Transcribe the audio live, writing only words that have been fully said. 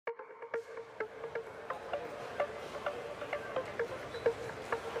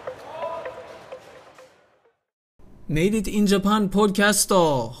Made it in Japan ポッドキャス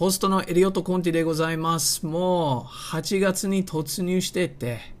トホストのエリオット・コンティでございます。もう8月に突入してい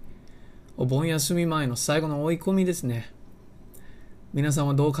て、お盆休み前の最後の追い込みですね。皆さん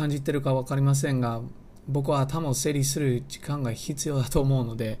はどう感じているか分かりませんが、僕は頭を整理する時間が必要だと思う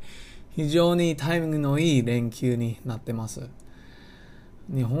ので、非常にタイミングのいい連休になってます。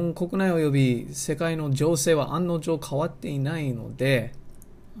日本国内及び世界の情勢は案の定変わっていないので、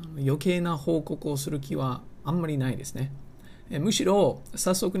余計な報告をする気はあんまりないですね。むしろ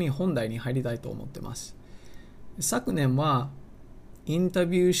早速に本題に入りたいと思ってます。昨年はインタ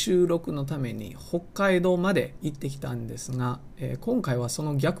ビュー収録のために北海道まで行ってきたんですが、今回はそ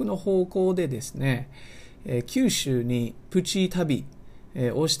の逆の方向でですね、九州にプチ旅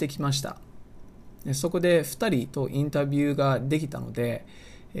をしてきました。そこで2人とインタビューができたので、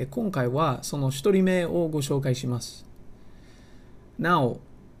今回はその1人目をご紹介します。なお、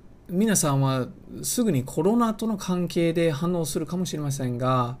皆さんはすぐにコロナとの関係で反応するかもしれません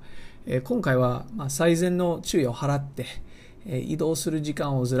が、今回は最善の注意を払って移動する時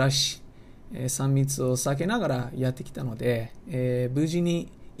間をずらし、3密を避けながらやってきたので、無事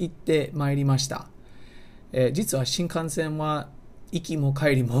に行ってまいりました。実は新幹線は行きも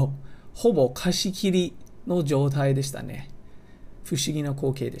帰りもほぼ貸し切りの状態でしたね。不思議な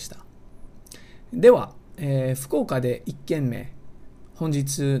光景でした。では、福岡で1件目、本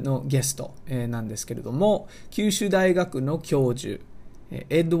日のゲストなんですけれども、九州大学の教授、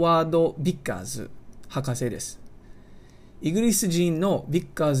エドワード・ビッカーズ博士です。イギリス人のビ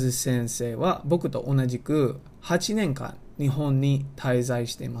ッカーズ先生は僕と同じく8年間日本に滞在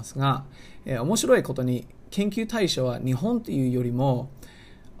していますが、面白いことに研究対象は日本というよりも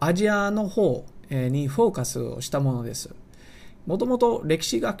アジアの方にフォーカスをしたものです。もともと歴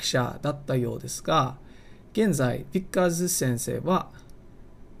史学者だったようですが、現在ビッカーズ先生は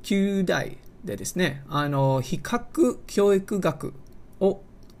旧大でですね、比較教育学を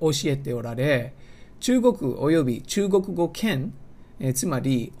教えておられ、中国及び中国語圏、つま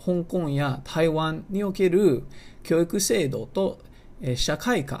り香港や台湾における教育制度と社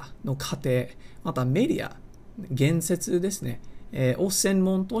会科の過程、またメディア、言説ですね、を専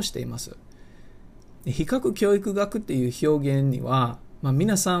門としています。比較教育学っていう表現には、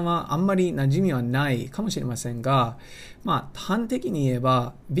皆さんはあんまり馴染みはないかもしれませんが、端的に言え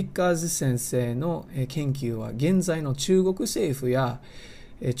ばビッカーズ先生の研究は現在の中国政府や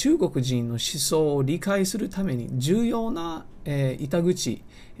中国人の思想を理解するために重要な糸口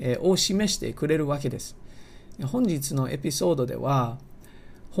を示してくれるわけです。本日のエピソードでは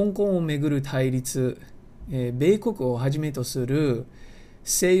香港をめぐる対立、米国をはじめとする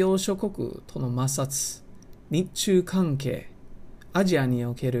西洋諸国との摩擦、日中関係、アジアに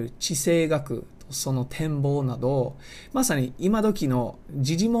おける地政学とその展望など、まさに今時の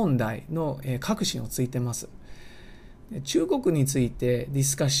時事問題の核心をついています。中国についてディ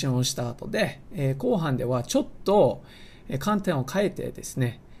スカッションをした後で、後半ではちょっと観点を変えてです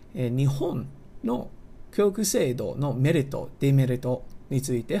ね、日本の教育制度のメリット、デメリットに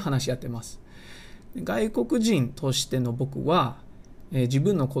ついて話し合っています。外国人としての僕は、自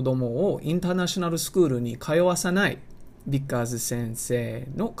分の子供をインターナショナルスクールに通わさないビッカーズ先生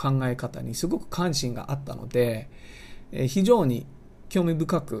の考え方にすごく関心があったので、非常に興味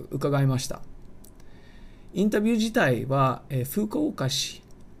深く伺いました。インタビュー自体は福岡市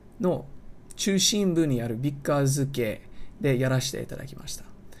の中心部にあるビッカーズ家でやらせていただきました。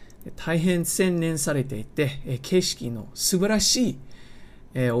大変洗練されていて景色の素晴らし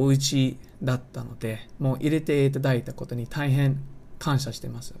いお家だったので、もう入れていただいたことに大変感謝してい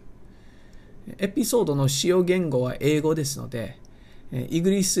ます。エピソードの使用言語は英語ですので、イギ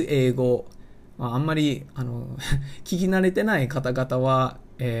リス英語、あんまり聞き慣れてない方々は、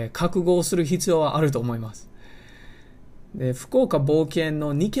覚悟をする必要はあると思います。で、福岡冒険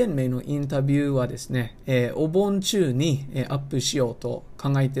の2件目のインタビューはですね、お盆中にアップしようと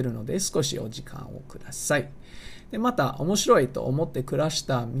考えているので、少しお時間をください。で、また面白いと思って暮らし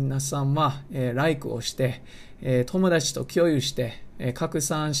た皆さんは、like をして、友達と共有して、拡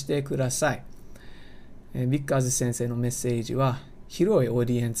散してください。ビッカーズ先生のメッセージは広いオー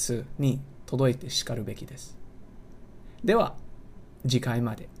ディエンスに届いてしかるべきです。では、次回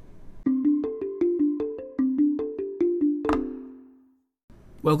まで。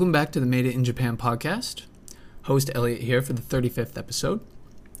Welcome back to the Made It in Japan podcast. Host Elliot here for the 35th episode.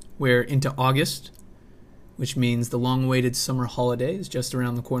 We're into August, which means the long-awaited summer holiday is just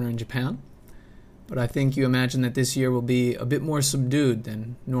around the corner in Japan. But I think you imagine that this year will be a bit more subdued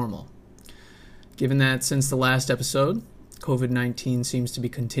than normal.Given that since the last episode, COVID-19 seems to be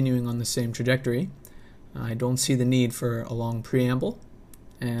continuing on the same trajectory, I don't see the need for a long preamble,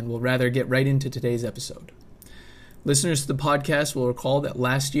 and we'll rather get right into today's episode. Listeners to the podcast will recall that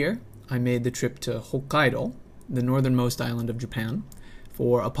last year I made the trip to Hokkaido, the northernmost island of Japan,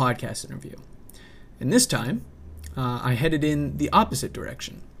 for a podcast interview. And this time, I headed in the opposite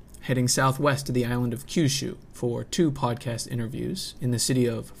direction, heading southwest to the island of Kyushu for 2 podcast interviews in the city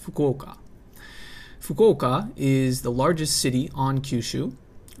of Fukuoka. Fukuoka is the largest city on Kyushu,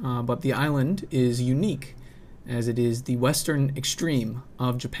 but the island is unique as it is the western extreme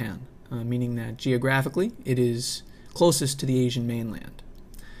of Japan, meaning that geographically it is closest to the Asian mainland.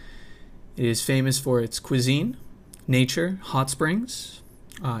 It is famous for its cuisine, nature, hot springs.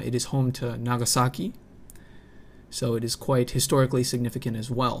 It is home to Nagasaki, so it is quite historically significant as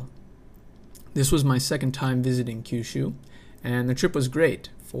well. This was my second time visiting Kyushu, and the trip was great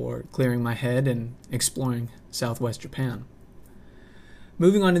for clearing my head and exploring southwest Japan.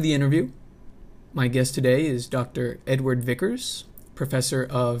 Moving on to the interview, my guest today is Dr. Edward Vickers, Professor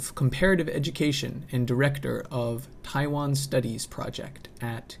of Comparative Education and Director of Taiwan Studies Project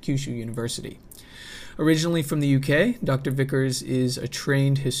at Kyushu University. Originally from the UK, Dr. Vickers is a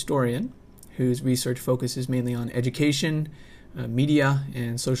trained historian whose research focuses mainly on education, media,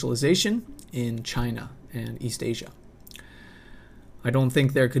 and socialization in China and East Asia. I don't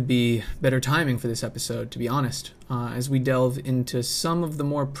think there could be better timing for this episode, to be honest, as we delve into some of the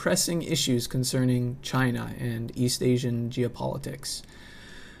more pressing issues concerning China and East Asian geopolitics.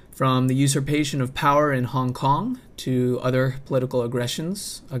 From the usurpation of power in Hong Kong to other political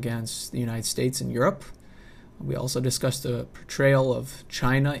aggressions against the United States and Europe. We also discussed the portrayal of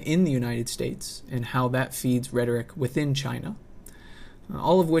China in the United States and how that feeds rhetoric within China,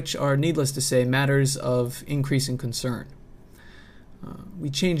 all of which are, needless to say, matters of increasing concern. We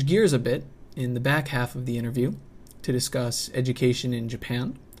change gears a bit in the back half of the interview to discuss education in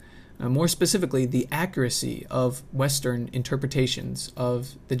Japan, more specifically the accuracy of Western interpretations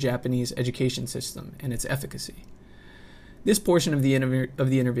of the Japanese education system and its efficacy. This portion of the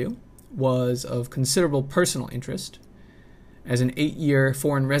interview was of considerable personal interest. As an 8-year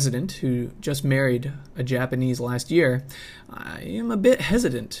foreign resident who just married a Japanese last year, I am a bit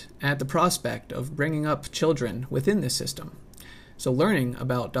hesitant at the prospect of bringing up children within this system. So learning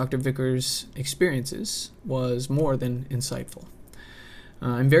about Dr. Vickers' experiences was more than insightful.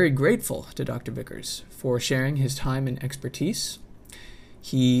 I'm very grateful to Dr. Vickers for sharing his time and expertise.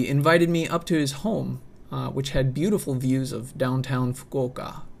 He invited me up to his home, which had beautiful views of downtown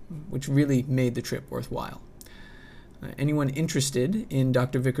Fukuoka, which really made the trip worthwhile. Anyone interested in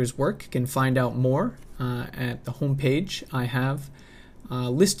Dr. Vickers' work can find out more at the homepage I have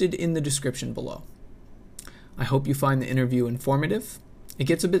listed in the description below. I hope you find the interview informative. It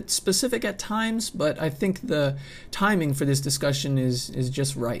gets a bit specific at times, but I think the timing for this discussion is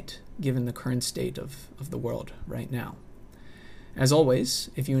just right, given the current state of the world right now. As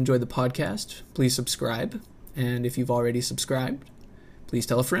always, if you enjoyed the podcast, please subscribe. And if you've already subscribed, please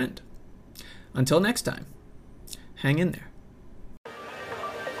tell a friend. Until next time, hang in there.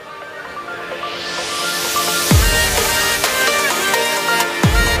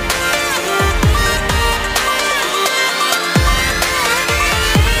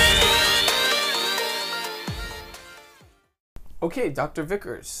 Okay, Dr.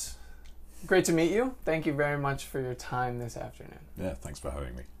 Vickers, great to meet you. Thank you very much for your time this afternoon. Yeah, thanks for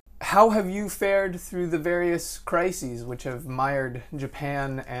having me. How have you fared through the various crises which have mired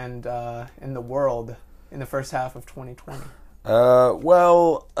Japan and the world in the first half of 2020?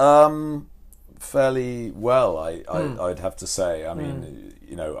 Fairly well, I'd have to say. I mean,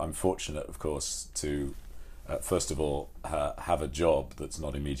 I'm fortunate, of course, to first of all have a job that's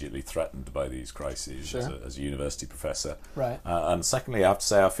not immediately threatened by these crises. Sure. as a university professor. Right. And secondly, I have to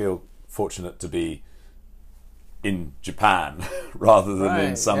say I feel fortunate to be in Japan rather than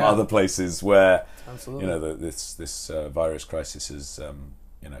in some other places where this virus crisis has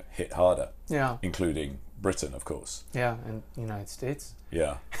hit harder. Yeah. Including Britain, of course. Yeah, and the United States.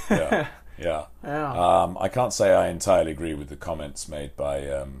 Yeah. I can't say I entirely agree with the comments made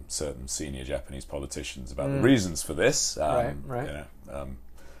by certain senior Japanese politicians about the reasons for this.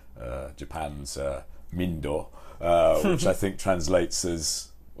 Japan's Mindo, which I think translates as,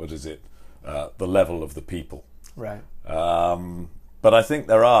 the level of the people. Right. But I think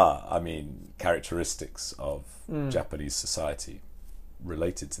there are, characteristics of Japanese society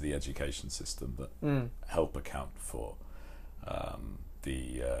related to the education system that help account for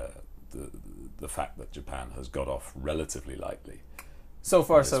the fact that Japan has got off relatively lightly. So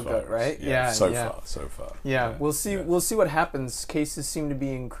far, so good, right? So far. Yeah, we'll see. Yeah. We'll see what happens. Cases seem to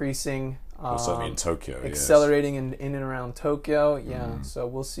be increasing. Certainly in Tokyo, accelerating in and around Tokyo. Yeah, so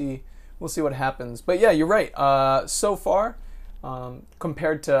we'll see. We'll see what happens. But yeah, you're right. So far,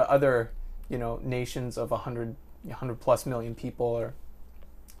 compared to other, nations of 100 100 plus million people, or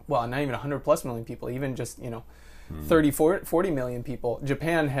well, not even 100 plus million people, even just 30, 40 million people.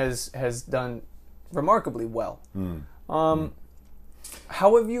 Japan has done remarkably well.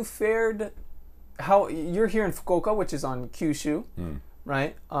 How have you fared? How you're here in Fukuoka, which is on Kyushu,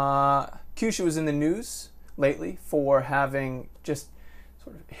 right? Kyushu is in the news lately for having just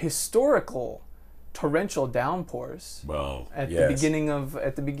sort of historical torrential downpours. Well, at yes. the beginning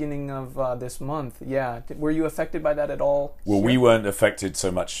of this month. Yeah, were you affected by that at all? Well, we weren't affected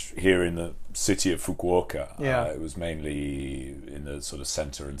so much here in the city of Fukuoka. Yeah. It was mainly in the sort of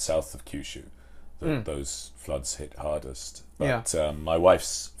center and south of Kyushu that those floods hit hardest. But my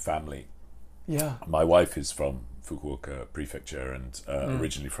wife's family. Yeah. My wife is from Fukuoka Prefecture and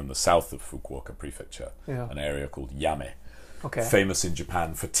originally from the south of Fukuoka Prefecture, an area called Yame. Okay. Famous in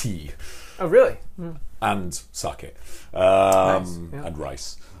Japan for tea. Oh, really? And sake. Nice. Yeah. And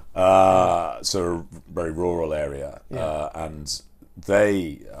rice. So a very rural area. And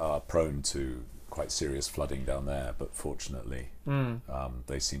they are prone to quite serious flooding down there, but fortunately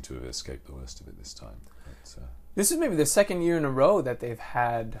they seem to have escaped the worst of it this time. But, this is maybe the second year in a row that they've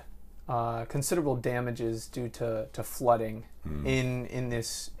had considerable damages due to flooding in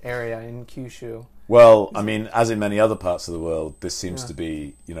this area in Kyushu. Well, I mean, as in many other parts of the world, this seems to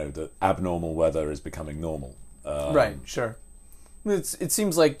be, that abnormal weather is becoming normal. Right, sure. It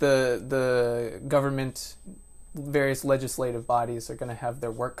seems like the government, various legislative bodies are going to have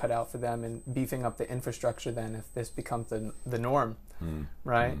their work cut out for them in beefing up the infrastructure then if this becomes the norm,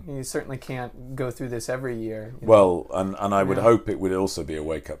 right? You certainly can't go through this every year. Well, and I would hope it would also be a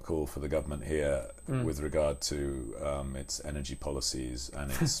wake-up call for the government here with regard to its energy policies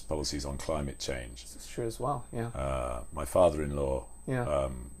and its policies on climate change. It's true as well, My father-in-law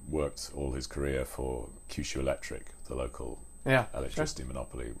worked all his career for Kyushu Electric, the local electricity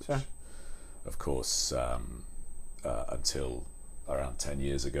monopoly, which, of course, until around 10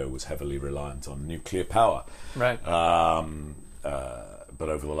 years ago was heavily reliant on nuclear power. Right. But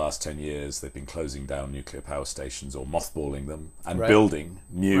over the last 10 years, they've been closing down nuclear power stations or mothballing them and building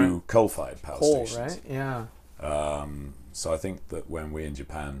new coal-fired power stations. Right? Yeah. So I think that when we in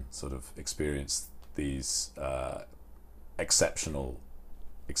Japan sort of experience these exceptional,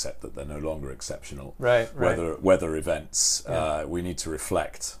 except that they're no longer exceptional, weather events, we need to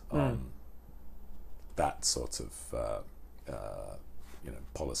reflect on that sort of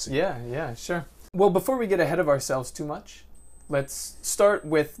policy. Yeah, sure. Well, before we get ahead of ourselves too much, let's start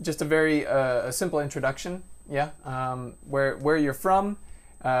with just a very a simple introduction. Where you're from,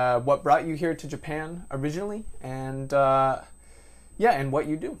 what brought you here to Japan originally, and and what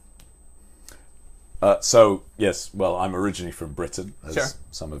you do. So yes, well, I'm originally from Britain, as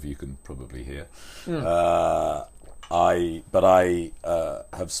some of you can probably hear. I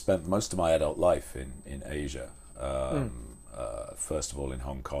have spent most of my adult life in Asia. First of all in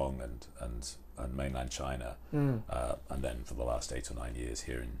Hong Kong and mainland China, and then for the last 8 or 9 years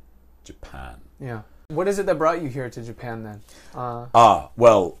here in Japan. Yeah. What is it that brought you here to Japan then?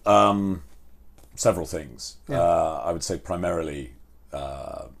 Several things. I would say primarily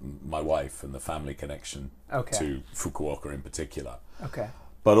my wife and the family connection to Fukuoka in particular. Okay.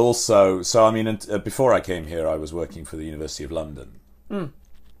 But also, so I mean, before I came here, I was working for the University of London.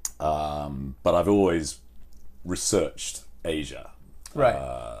 But I've always researched Asia. Right.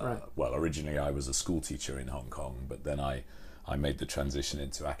 Well, originally I was a school teacher in Hong Kong, but then I made the transition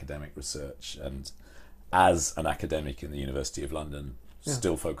into academic research. And as an academic in the University of London,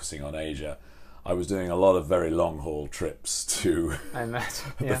 still focusing on Asia, I was doing a lot of very long-haul trips to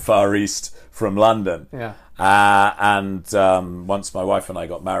the Far East from London. Yeah. And once my wife and I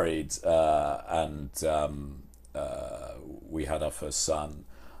got married and we had our first son,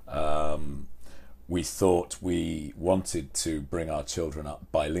 we thought we wanted to bring our children up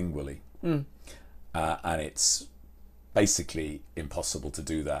bilingually. And it's basically impossible to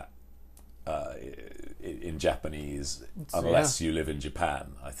do that in Japanese unless you live in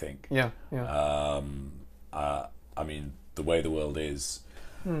Japan, I think. I mean, the way the world is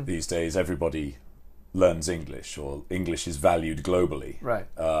these days, everybody learns English, or English is valued globally. Right.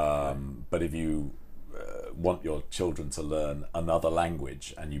 But if you want your children to learn another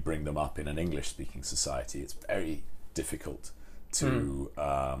language and you bring them up in an English-speaking society, it's very difficult to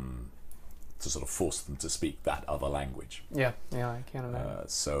sort of force them to speak that other language. Yeah, I can't imagine.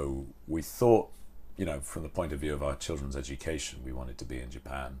 So we thought, from the point of view of our children's education, we wanted to be in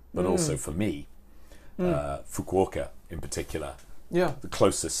Japan, but also for me, Fukuoka in particular, the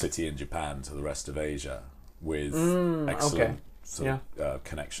closest city in Japan to the rest of Asia, with excellent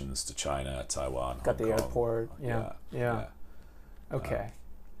connections to China, Taiwan, Hong Got the Kong. airport. Yeah. Okay.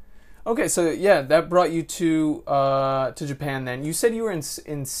 Okay, so yeah, that brought you to Japan. Then you said you were in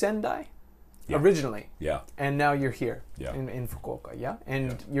Sendai originally, and now you're here in Fukuoka,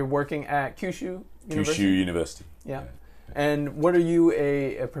 and you're working at Kyushu University. Kyushu University. Yeah. And what are you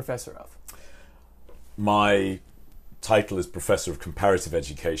a professor of? My title is Professor of Comparative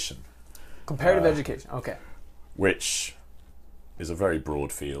Education. Comparative education, okay. Which is a very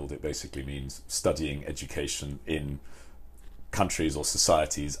broad field. It basically means studying education in countries or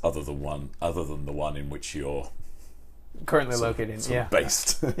societies other than the one in which you're currently located in.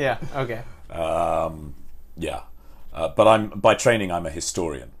 Based. Yeah. Okay. But by training I'm a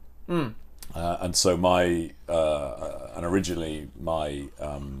historian. And so originally my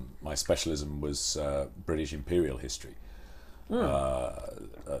specialism was British imperial history.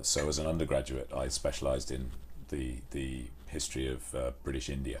 So as an undergraduate, I specialised in the history of British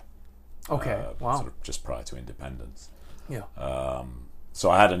India. Okay, wow. Sort of just prior to independence. Yeah. So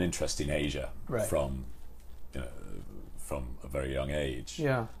I had an interest in Asia right. from a very young age.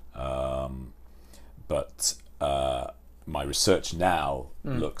 Yeah. But my research now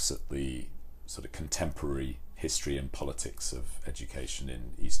looks at the sort of contemporary history and politics of education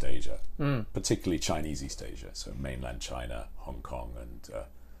in East Asia, particularly Chinese East Asia, so mainland China, Hong Kong, and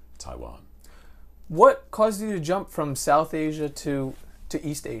Taiwan. What caused you to jump from South Asia to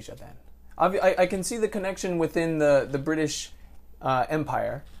East Asia then? I can see the connection within the British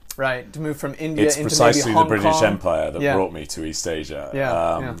Empire, right? To move from India it's into precisely maybe Hong the British Kong. Empire that brought me to East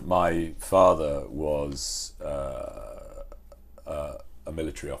Asia. My father was a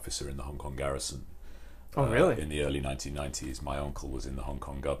military officer in the HongOng garrison. Oh, really? In the early 1990s. My uncle was in the Hong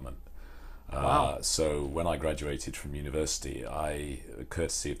Kong government. Wow. So when I graduated from university,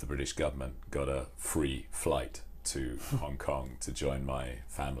 courtesy of the British government, got a free flight to Hong Kong to join my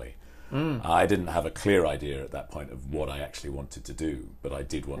family. I didn't have a clear idea at that point of what I actually wanted to do, but I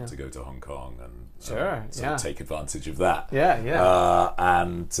did want to go to Hong Kong and sort of take advantage of that.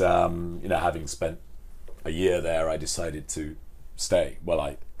 Having spent a year there, I decided to stay. Well,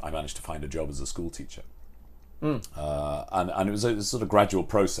 I managed to find a job as a school teacher. And it was a sort of gradual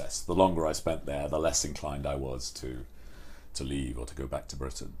process. The longer I spent there, the less inclined I was to leave or to go back to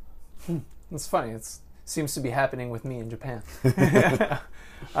Britain. That's funny. It seems to be happening with me in Japan.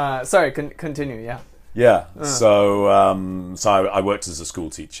 Sorry, continue. So I worked as a school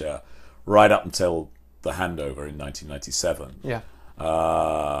teacher right up until the handover in 1997.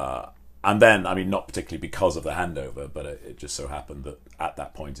 And then, not particularly because of the handover, but it just so happened that at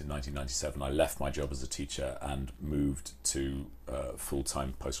that point in 1997, I left my job as a teacher and moved to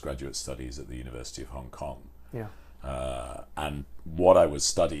full-time postgraduate studies at the University of Hong Kong. And what I was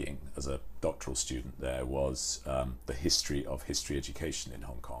studying as a doctoral student there was the history of history education in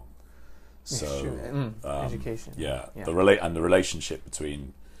Hong Kong. So education. The relationship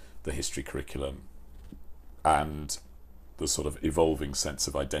between the history curriculum and the sort of evolving sense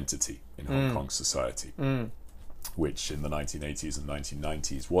of identity in Hong Kong society, which in the 1980s and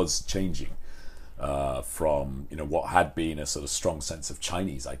 1990s was changing from what had been a sort of strong sense of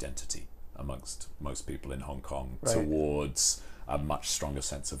Chinese identity amongst most people in Hong Kong towards a much stronger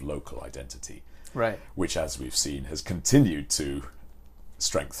sense of local identity, which, as we've seen, has continued to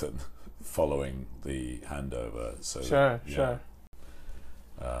strengthen following the handover. So sure.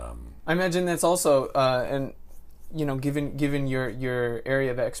 I imagine that's also given your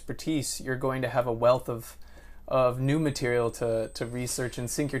area of expertise, you're going to have a wealth of new material to research and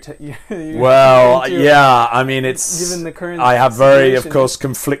sink your it's given the current I have very situation. Of course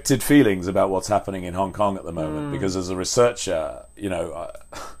conflicted feelings about what's happening in Hong Kong at the moment, because as a researcher,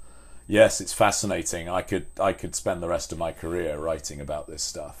 yes, it's fascinating. I could spend the rest of my career writing about this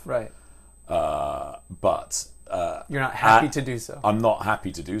stuff, but you're not happy to do so. I'm not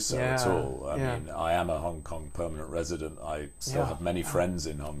happy to do so at all. I mean, I am a Hong Kong permanent resident. I still have many friends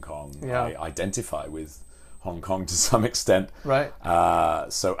in Hong Kong. I identify with Hong Kong to some extent.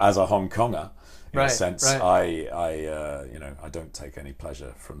 So as a Hong Konger, in a sense, I don't take any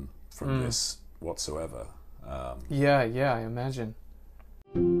pleasure from this whatsoever. I imagine.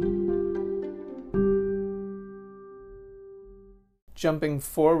 Jumping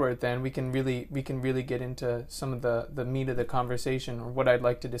forward, then we can really get into some of the meat of the conversation, or what I'd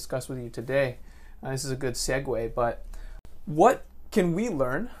like to discuss with you today. This is a good segue, but what can we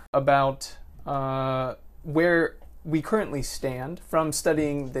learn about where we currently stand from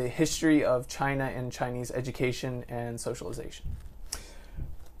studying the history of China and Chinese education and socialization?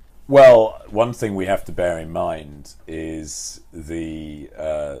 Well, one thing we have to bear in mind is the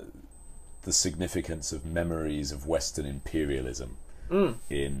significance of memories of Western imperialism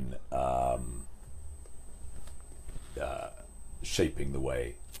in shaping the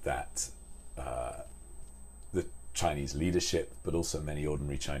way that the Chinese leadership, but also many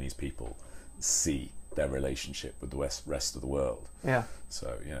ordinary Chinese people, see their relationship with the rest of the world. Yeah.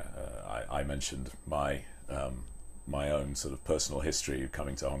 So, I mentioned my own sort of personal history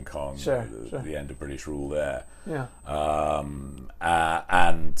coming to Hong Kong, Sure. the end of British rule there, Yeah.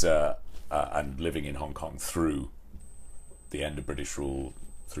 and living in Hong Kong through the end of British rule,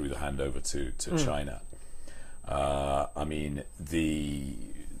 through the handover to China. I mean, the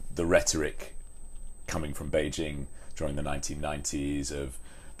rhetoric coming from Beijing during the 1990s of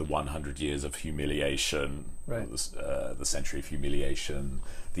the 100 years of humiliation, right. the century of humiliation,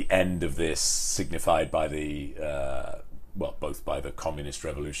 the end of this signified by the both by the communist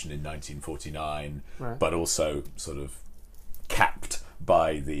revolution in 1949, right. but also sort of capped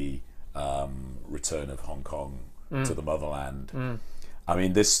by the return of Hong Kong to the motherland. I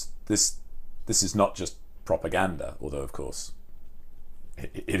mean, this is not just propaganda, although of course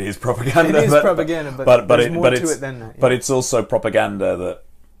it is propaganda. It is propaganda, but there's more to it than that. Yeah. But it's also propaganda that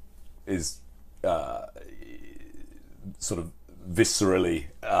is sort of viscerally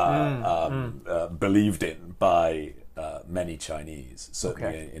believed in by many Chinese,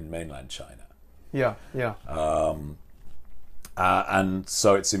 certainly in mainland China. Yeah, yeah. And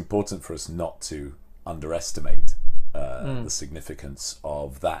so it's important for us not to underestimate the significance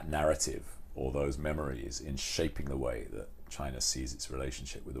of that narrative or those memories in shaping the way that China sees its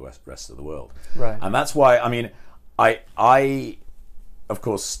relationship with the rest of the world. Right. And that's why, I mean, I of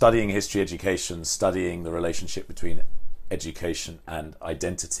course, studying history education, studying the relationship between education and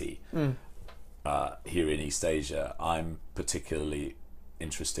identity here in East Asia, I'm particularly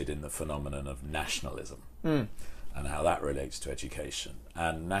interested in the phenomenon of nationalism and how that relates to education.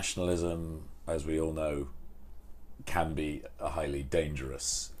 And nationalism, as we all know, can be a highly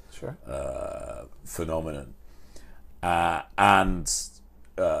dangerous phenomenon. And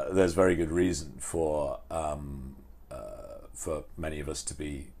there's very good reason for many of us to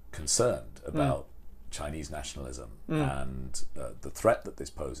be concerned about Chinese nationalism and the threat that this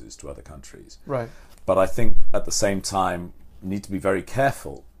poses to other countries. Right. But I think at the same time need to be very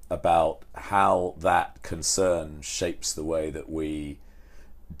careful about how that concern shapes the way that we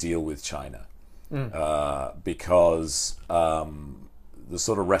deal with China. Because the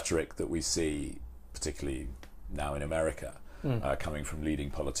sort of rhetoric that we see, particularly now in America, coming from leading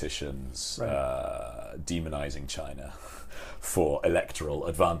politicians, demonizing China for electoral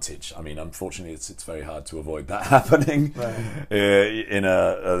advantage. I mean, unfortunately, it's very hard to avoid that happening in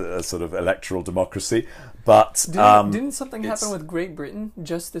a sort of electoral democracy. But didn't something happen with Great Britain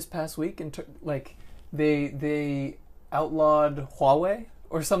just this past week? They outlawed Huawei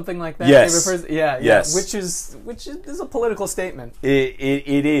or something like that. Yes. Yes. Which is a political statement.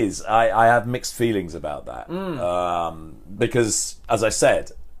 It is. I have mixed feelings about that because, as I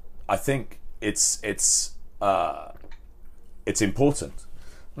said, I think it's important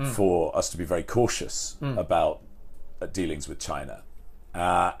for us to be very cautious about dealings with China,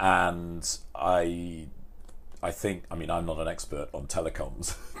 and I think, I mean, I'm not an expert on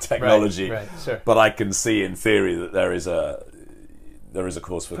telecoms technology, but I can see in theory that there is a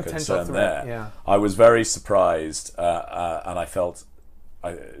cause for potential concern threat, there. Yeah. I was very surprised, and I felt,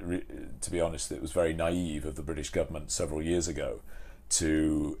 to be honest, it was very naive of the British government several years ago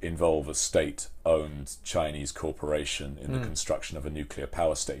to involve a state-owned Chinese corporation in the construction of a nuclear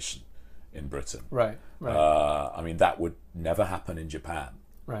power station in Britain. Right. I mean, that would never happen in Japan.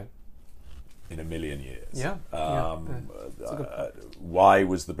 Right. In a million years. Yeah. Why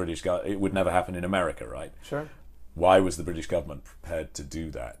was the British government? It would never happen in America, right? Sure. Why was the British government prepared to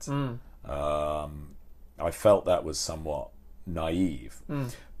do that? I felt that was somewhat naive.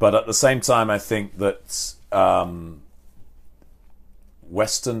 But at the same time, I think that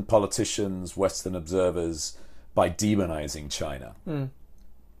Western politicians, Western observers, by demonizing China,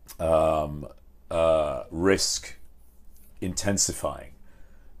 risk intensifying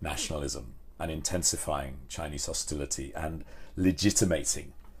nationalism and intensifying Chinese hostility and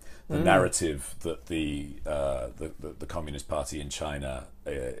legitimating the narrative that the Communist Party in China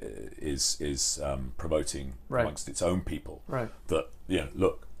is promoting amongst its own people. Right. That,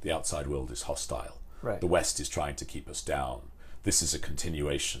 look, the outside world is hostile. Right. The West is trying to keep us down. This is a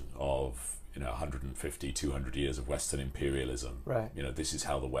continuation of 150, 200 years of Western imperialism. Right. This is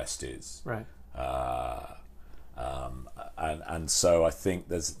how the West is. Right. And so I think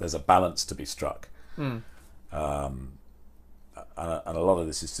there's a balance to be struck. And a lot of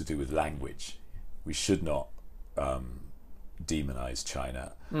this is to do with language. We should not demonize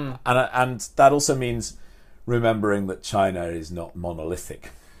China. And that also means remembering that China is not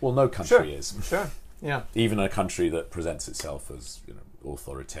monolithic. Well, no country is. Sure. Yeah. Even a country that presents itself as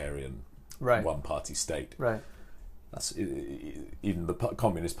authoritarian Right. one-party state. Right. That's even the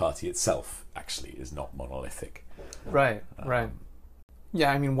Communist Party itself actually is not monolithic. Right. Right.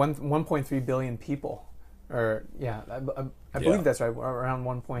 Yeah, I mean, 1.3 billion people, or I believe that's right, around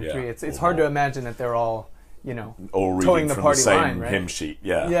 1.3. Yeah, It's hard to imagine that they're all, you know, all reading towing the from party the same line, right? hymn sheet.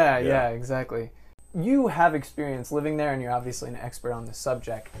 Yeah. Yeah, exactly. You have experience living there, and you're obviously an expert on the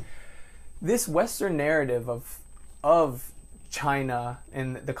subject. This Western narrative of China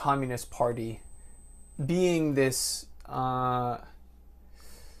and the Communist Party being this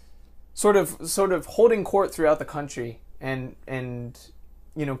sort of holding court throughout the country and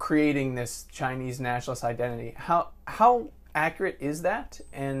you know, creating this Chinese nationalist identity. How accurate is that?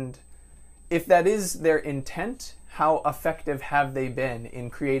 And if that is their intent, how effective have they been in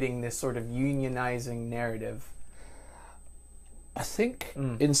creating this sort of unionizing narrative? I think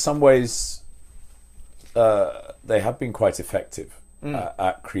in some ways they have been quite effective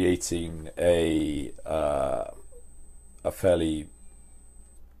at creating a fairly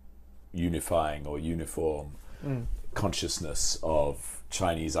unifying or uniform consciousness of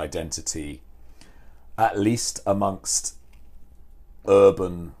Chinese identity, at least amongst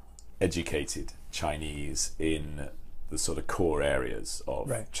urban educated Chinese in the sort of core areas of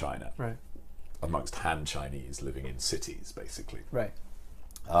China, amongst Han Chinese living in cities, basically. Right.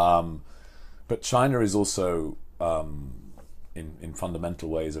 But China is also, in fundamental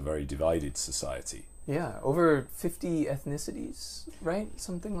ways, a very divided society. Yeah, over 50 ethnicities, right?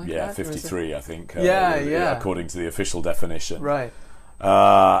 Something like that? Yeah, 53, I think. Yeah. According to the official definition. Right.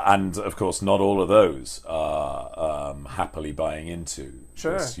 And, of course, not all of those are happily buying into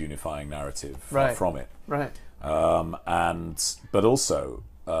this unifying narrative from it. Right. But also,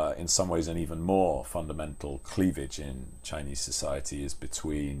 in some ways, an even more fundamental cleavage in Chinese society is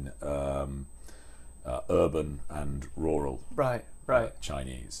between urban and rural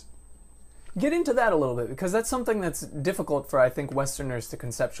Chinese. Get into that a little bit, because that's something that's difficult for, I think, Westerners to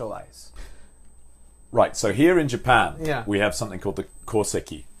conceptualize. Right. So here in Japan, we have something called the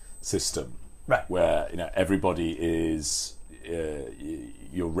Koseki system, where everybody is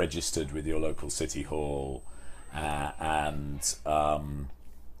you're registered with your local city hall, and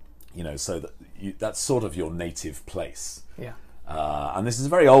so that's sort of your native place. Yeah. And this is a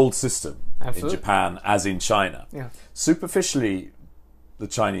very old system in Japan, as in China. Yeah. Superficially, the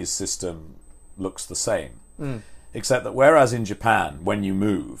Chinese system looks the same, except that whereas in Japan, when you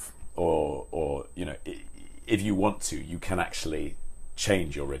move, or if you want to, you can actually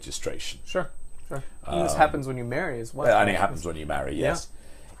change your registration. Sure. And this happens when you marry as well. And it happens when you marry, yes.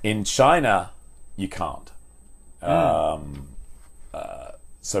 Yeah. In China, you can't.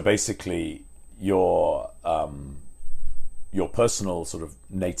 So basically, your personal sort of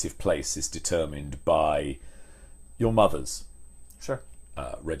native place is determined by your mother's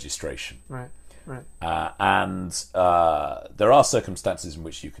registration. Right. And there are circumstances in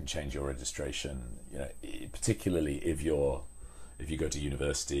which you can change your registration, particularly if you go to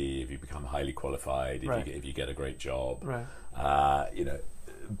university, if you become highly qualified, if you get a great job.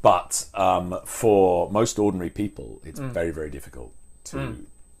 But for most ordinary people, it's very, very difficult to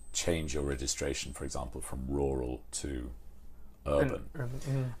change your registration, for example, from rural to urban.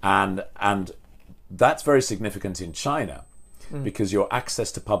 And that's very significant in China, because your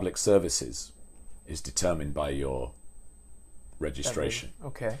access to public services is determined by your registration.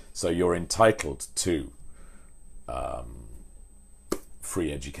 Okay. So you're entitled to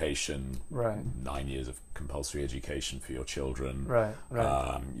free education, 9 years of compulsory education for your children. Right.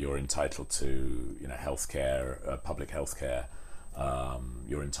 You're entitled to healthcare, public healthcare.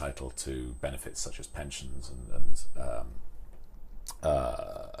 You're entitled to benefits such as pensions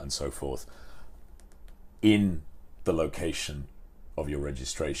and so forth in the location of your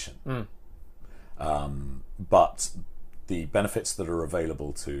registration. But the benefits that are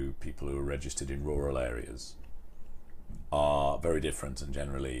available to people who are registered in rural areas are very different and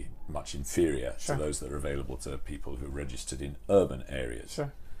generally much inferior to those that are available to people who are registered in urban areas.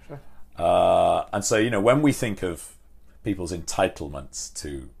 And so, when we think of people's entitlements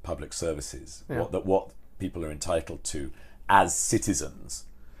to public services, what people are entitled to as citizens,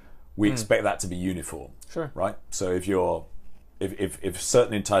 we expect that to be uniform, right? So if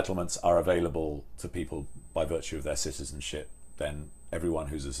certain entitlements are available to people by virtue of their citizenship, then everyone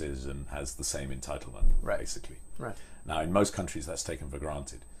who's a citizen has the same entitlement, basically. Right. Now, in most countries, that's taken for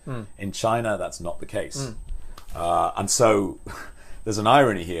granted. In China, that's not the case. And so there's an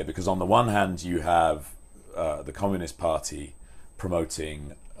irony here, because on the one hand, you have the Communist Party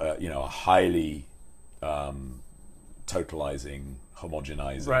promoting, a highly totalizing,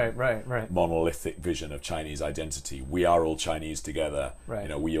 homogenizing, right. monolithic vision of Chinese identity. We are all Chinese together. Right. You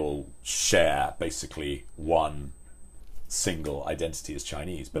know, we all share basically one single identity as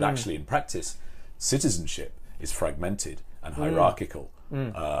Chinese. But actually, in practice, citizenship is fragmented and hierarchical,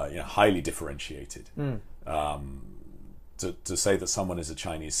 highly differentiated. To say that someone is a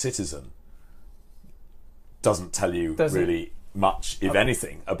Chinese citizen doesn't tell you really much, if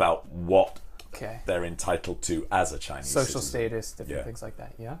anything, about what they're entitled to as a Chinese social citizen. status, different things like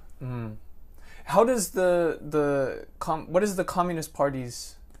that. Yeah. How does what is the Communist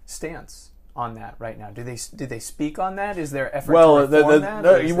Party's stance on that right now? Do they speak on that? Is there effort to reform that?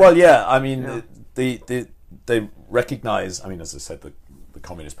 I mean, they recognize. I mean, as I said, the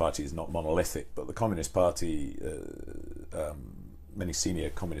Communist Party is not monolithic, but the Communist Party, many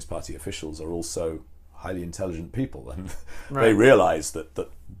senior Communist Party officials are also highly intelligent people, and they realize that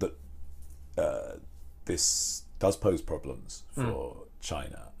this does pose problems for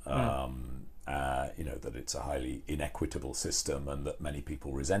China. That it's a highly inequitable system, and that many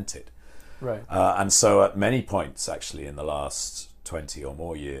people resent it. Right. And so, at many points, actually, in the last 20 or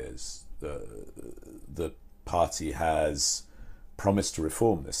more years, the party has promised to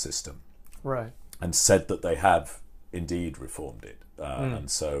reform this system, right, and said that they have indeed reformed it.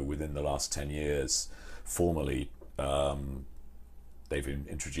 And so, within the last 10 years, formally, they've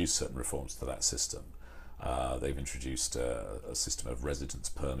introduced certain reforms to that system. They've introduced a system of residence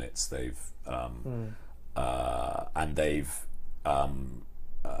permits. They've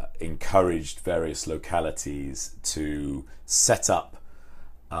encouraged various localities to set up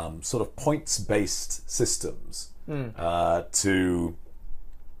sort of points-based systems to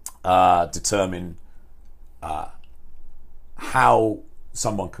determine how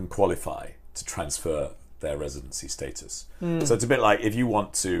someone can qualify to transfer their residency status. So it's a bit like if you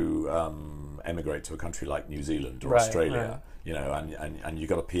want to emigrate to a country like New Zealand or Australia, and you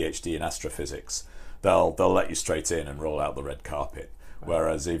got a PhD in astrophysics, they'll let you straight in and roll out the red carpet.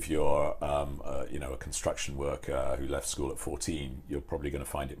 Whereas if you're a construction worker who left school at 14, you're probably going to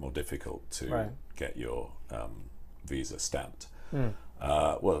find it more difficult to get your visa stamped.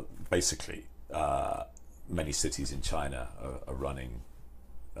 Well, basically, many cities in China are running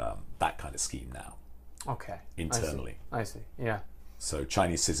that kind of scheme now. Okay. Internally. I see. Yeah. So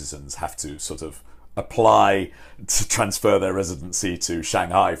Chinese citizens have to sort of apply to transfer their residency to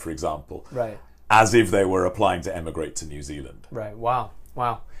Shanghai, for example. Right. As if they were applying to emigrate to New Zealand. Right. Wow.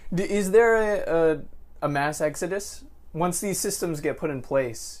 Is there a mass exodus once these systems get put in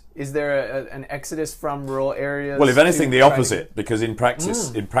place? Is there an exodus from rural areas? Well, if anything, the opposite, because in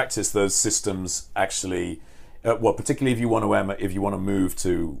practice, those systems actually, particularly if you want to move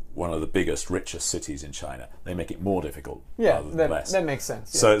to one of the biggest, richest cities in China, they make it more difficult. Yeah, that makes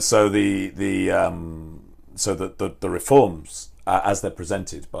sense. Yeah. So the reforms, as they're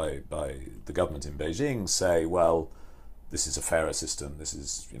presented by the government in Beijing, say, well, this is a fairer system. This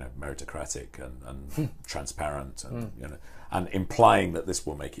is meritocratic and transparent, and and implying that this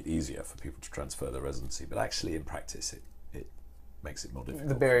will make it easier for people to transfer their residency. But actually, in practice, it makes it more difficult.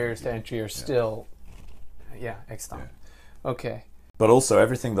 The barriers to entry are still, extant. Yeah. Okay. But also,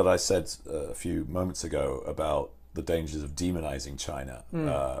 everything that I said a few moments ago about the dangers of demonizing China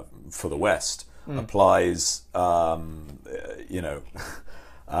for the West applies,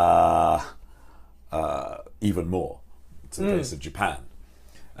 even more to the case of Japan.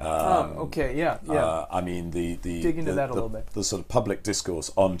 I mean, dig into that a little bit. The sort of public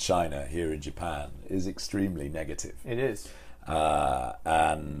discourse on China here in Japan is extremely negative. It is. I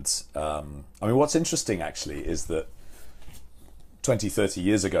mean, what's interesting actually is that 20, 30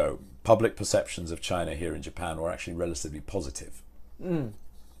 years ago, public perceptions of China here in Japan were actually relatively positive. From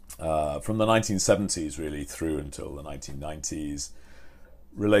the 1970s really through until the 1990s,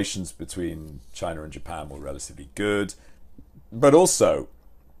 relations between China and Japan were relatively good. But also,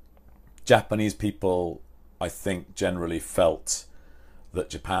 Japanese people, I think, generally felt that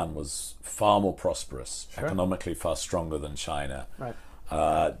Japan was far more prosperous, economically far stronger than China. Right.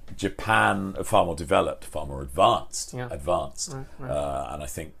 Japan, far more developed, far more advanced. Right. And I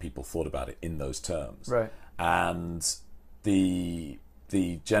think people thought about it in those terms. Right. And the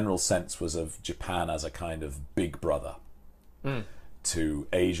general sense was of Japan as a kind of big brother to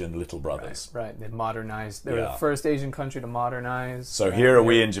Asian little brothers. Right. They modernized. They were the first Asian country to modernize. So here are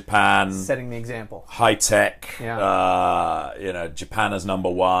we in Japan, setting the example. High tech. Japan is number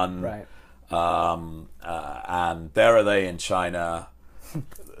one. Right. And there are they in China.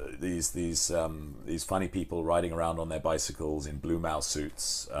 These funny people riding around on their bicycles in blue Mao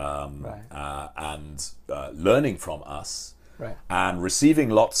suits, and learning from us Right. and receiving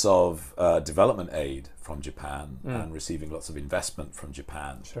lots of development aid from Japan and receiving lots of investment from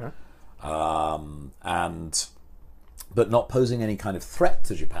Japan. Sure. But not posing any kind of threat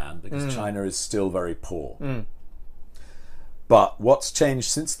to Japan because China is still very poor. But what's changed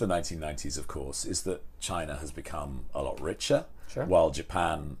since the 1990s, of course, is that China has become a lot richer, Sure. while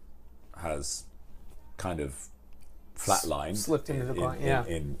Japan has kind of flatlined Slipped into the blind, yeah.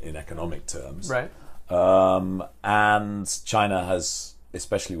 in economic terms. Right. And China has,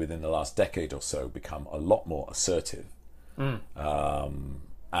 especially within the last decade or so, become a lot more assertive. And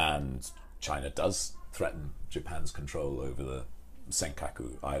China does threaten Japan's control over the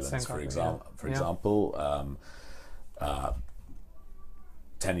Senkaku Islands, for example.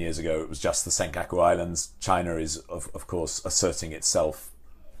 10 years ago, it was just the Senkaku Islands. China is, of course, asserting itself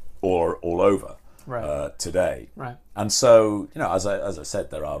all over today. Right. And so, as I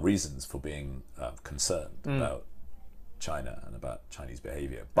said, there are reasons for being concerned about China and about Chinese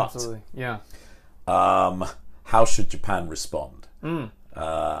behavior. But Absolutely. Yeah. how should Japan respond? The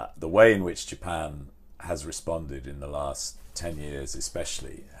way in which Japan has responded in the last 10 years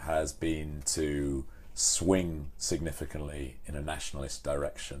especially has been to swing significantly in a nationalist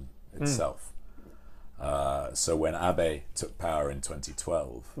direction itself. So when Abe took power in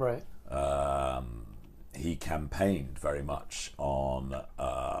 2012, Right. He campaigned very much on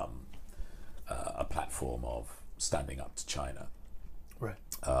a platform of standing up to China. Right.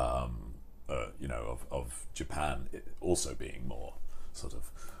 Of Japan also being more sort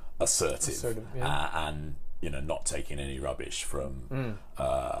of assertive, yeah. and not taking any rubbish from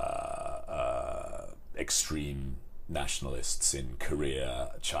extreme nationalists in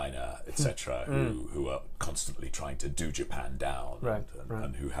Korea, China, etc., who are constantly trying to do Japan down,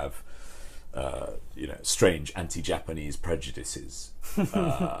 and who have strange anti-Japanese prejudices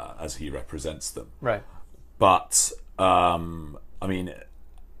as he represents them. Right. But I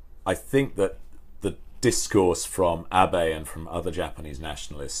think that the discourse from Abe and from other Japanese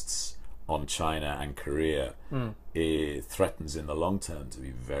nationalists on China and Korea it threatens in the long term to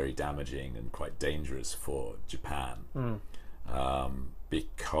be very damaging and quite dangerous for Japan,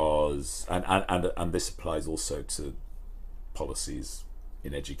 because and this applies also to policies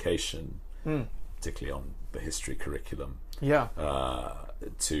in education, particularly on the history curriculum,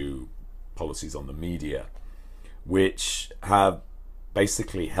 to policies on the media, which have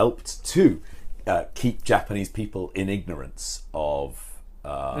basically helped to keep Japanese people in ignorance of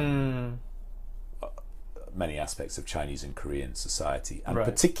many aspects of Chinese and Korean society, and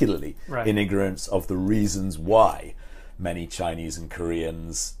particularly in ignorance of the reasons why many Chinese and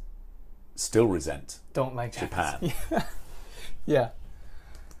Koreans still don't like Japan. Yeah.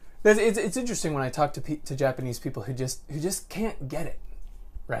 It's interesting when I talk to Japanese people who just can't get it,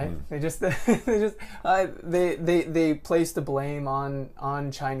 right? They place the blame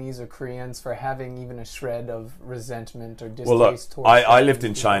on Chinese or Koreans for having even a shred of resentment or distaste towards. I lived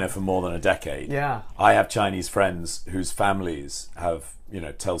in China for more than a decade. Yeah. I have Chinese friends whose families have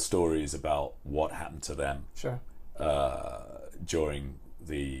tell stories about what happened to them. Sure. During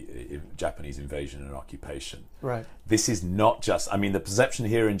the Japanese invasion and occupation. Right. This is not just, the perception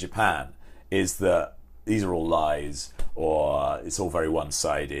here in Japan is that these are all lies, or it's all very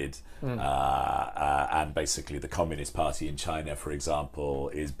one-sided, and basically the Communist Party in China, for example,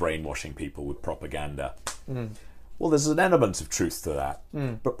 is brainwashing people with propaganda. Well, there's an element of truth to that,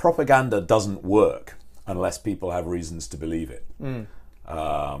 but propaganda doesn't work unless people have reasons to believe it.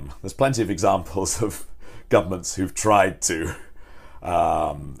 There's plenty of examples of governments who've tried to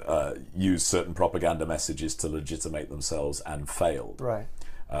use certain propaganda messages to legitimate themselves and failed. Right.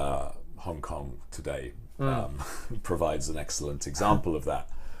 Hong Kong today provides an excellent example of that,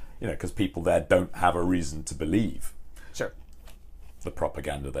 because people there don't have a reason to believe the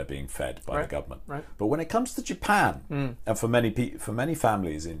propaganda they're being fed by the government. Right. But when it comes to Japan, and for many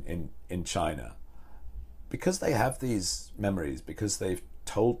families in China, because they have these memories, because they've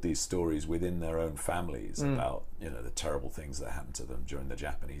told these stories within their own families about the terrible things that happened to them during the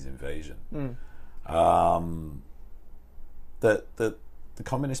Japanese invasion, that the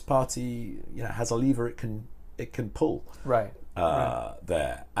Communist Party has a lever it can pull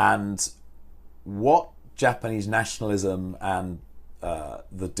there. And what Japanese nationalism and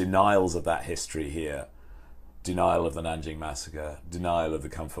the denials of that history here, denial of the Nanjing massacre, denial of the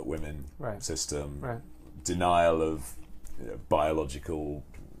comfort women system, denial of biological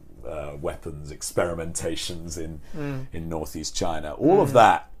weapons experimentations in northeast China, all of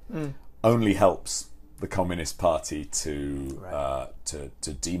that only helps the Communist Party to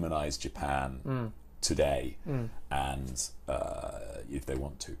demonize Japan today, and if they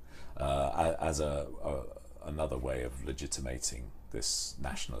want to, as a another way of legitimating this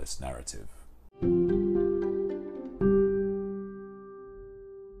nationalist narrative.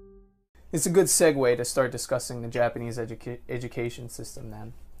 It's a good segue to start discussing the Japanese education system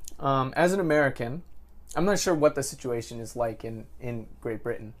then. As an American, I'm not sure what the situation is like in Great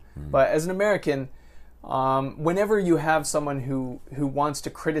Britain, but as an American, whenever you have someone who wants to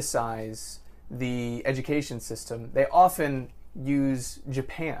criticize the education system, they often use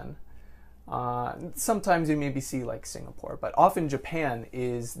Japan. Sometimes you maybe see like Singapore, but often Japan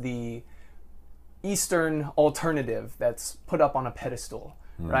is the Eastern alternative that's put up on a pedestal.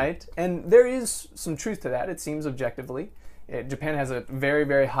 Right? And there is some truth to that, it seems objectively. Japan has a very,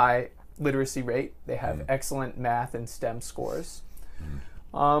 very high literacy rate. They have excellent math and STEM scores.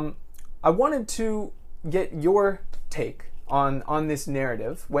 I wanted to get your take on this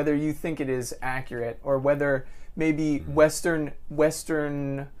narrative, whether you think it is accurate or whether maybe Western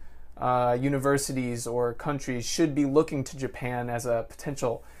universities or countries should be looking to Japan as a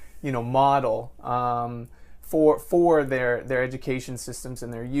potential, model for their education systems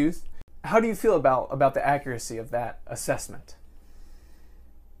and their youth. How do you feel about the accuracy of that assessment?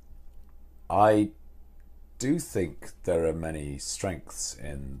 I do think there are many strengths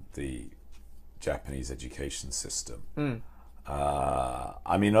in the Japanese education system.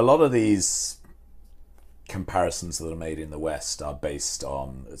 I mean, a lot of these comparisons that are made in the West are based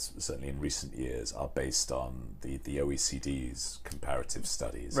on, certainly in recent years, are based on the OECD's comparative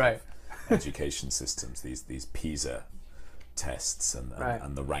studies. Right. Education systems, these PISA tests and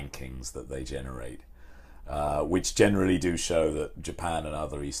the rankings that they generate, which generally do show that Japan and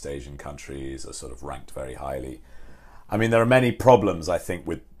other East Asian countries are sort of ranked very highly. I mean, there are many problems, I think,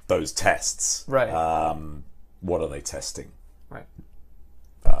 with those tests. Right. What are they testing? Right.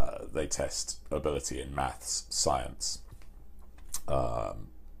 They test ability in maths, science, the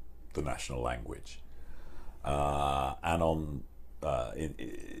national language, and on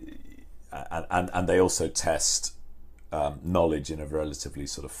and they also test knowledge in a relatively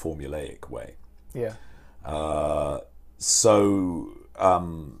sort of formulaic way. Yeah. So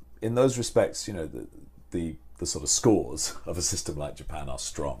in those respects, the sort of scores of a system like Japan are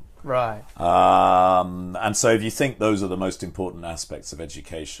strong. Right. And so if you think those are the most important aspects of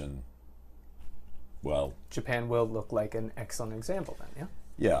education, well, Japan will look like an excellent example then,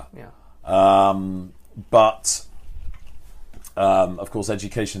 yeah? Yeah. Yeah. But of course,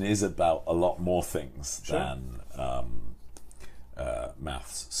 education is about a lot more things than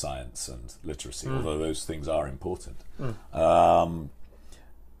maths, science, and literacy, although those things are important.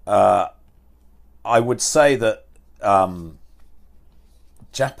 I would say that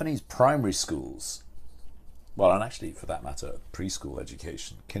Japanese primary schools, well, and actually for that matter, preschool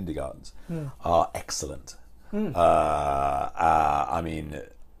education, kindergartens, are excellent. I mean,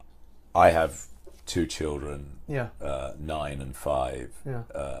 I have two children, 9 and 5. Yeah.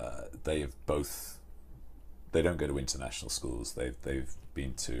 They don't go to international schools. They've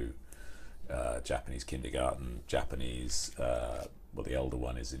been to Japanese kindergarten, Japanese. Well, the elder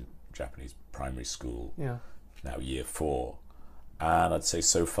one is in Japanese primary school. Yeah. Now year 4, and I'd say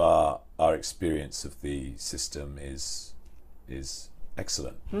so far our experience of the system is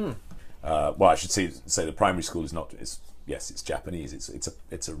excellent. Well, I should say the primary school is not. Yes, it's Japanese.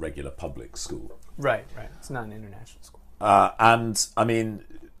 It's a regular public school. Right. It's not an international school. And I mean,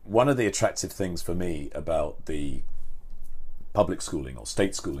 one of the attractive things for me about the public schooling or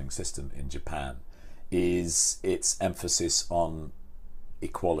state schooling system in Japan is its emphasis on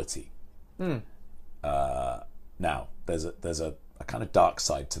equality. Now, there's a kind of dark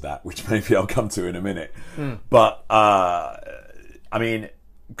side to that, which maybe I'll come to in a minute. But I mean,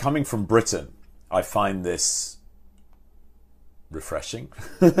 coming from Britain, I find this refreshing.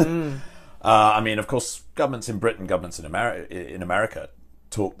 I mean, of course, governments in Britain, governments in America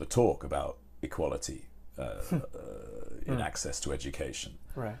talk the talk about equality in access to education.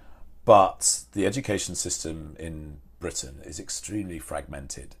 Right. But the education system in Britain is extremely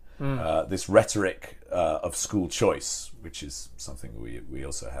fragmented. This rhetoric of school choice, which is something we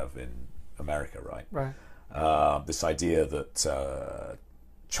also have in America, right? Right. This idea that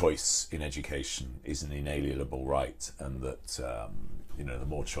choice in education is an inalienable right, and that the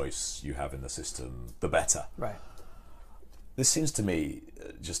more choice you have in the system, the better. Right. This seems to me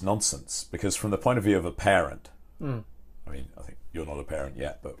just nonsense, because from the point of view of a parent, I mean, I think you're not a parent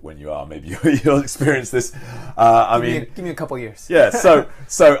yet, but when you are, maybe you'll experience this. Give me a couple years. Yeah. So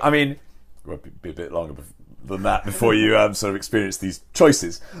I mean, it won't be a bit longer than that before you sort of experience these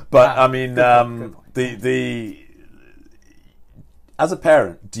choices. But I mean, good point. the as a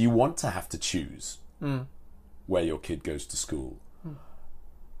parent, do you want to have to choose where your kid goes to school?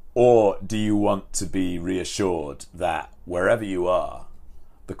 Or do you want to be reassured that wherever you are,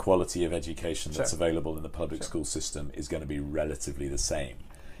 the quality of education that's available in the public school system is going to be relatively the same?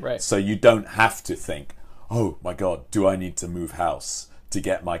 Right. So you don't have to think, oh my God, do I need to move house to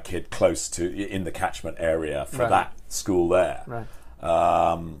get my kid close to in the catchment area for that school there? Right.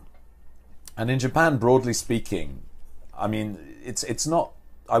 And in Japan, broadly speaking, I mean, it's not.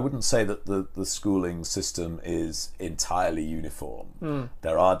 I wouldn't say that the schooling system is entirely uniform.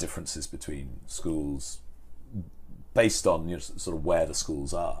 There are differences between schools based on sort of where the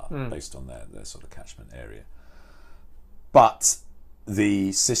schools are, based on their sort of catchment area. But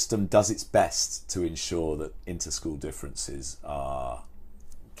the system does its best to ensure that inter-school differences are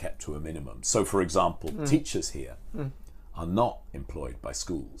kept to a minimum. So, for example, teachers here are not employed by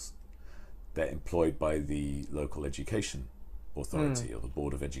schools. They're employed by the local education authority or the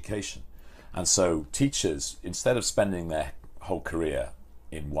Board of Education. And so teachers, instead of spending their whole career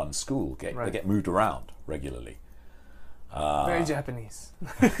in one school, they get moved around regularly. Very Japanese.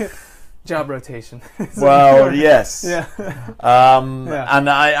 Job rotation. Well, yes. Yeah. And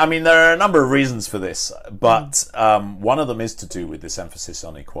I mean, there are a number of reasons for this, but one of them is to do with this emphasis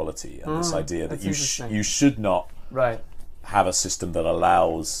on equality and this idea that you should not have a system that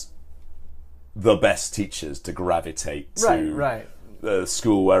allows the best teachers to gravitate to the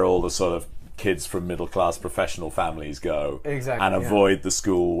school where all the sort of kids from middle-class professional families go, and avoid the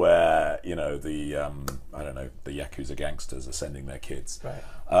school where the I don't know, the Yakuza gangsters are sending their kids.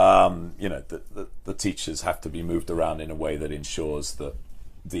 The teachers have to be moved around in a way that ensures that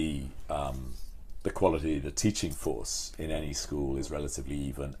the quality of the teaching force in any school is relatively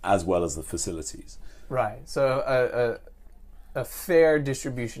even, as well as the facilities. Right. So a fair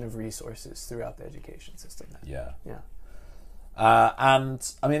distribution of resources throughout the education system. Yeah. Yeah.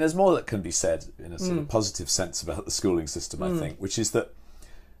 And I mean, there's more that can be said in a sort of positive sense about the schooling system, I think, which is that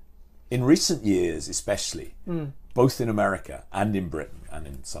in recent years, especially, both in America and in Britain and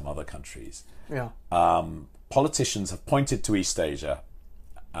in some other countries, politicians have pointed to East Asia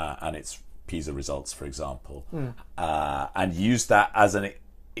and its PISA results, for example, and used that as an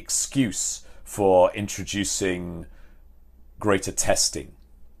excuse for introducing greater testing,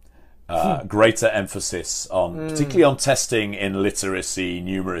 greater emphasis on, particularly on testing in literacy,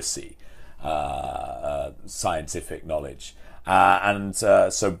 numeracy, scientific knowledge.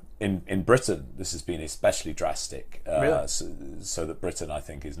 So in Britain, this has been especially drastic. Really? So that Britain, I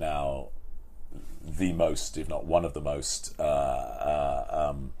think, is now the most, if not one of the most,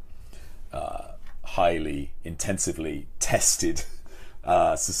 highly, intensively tested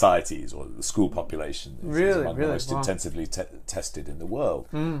societies, or the school population is among the most intensively tested in the world.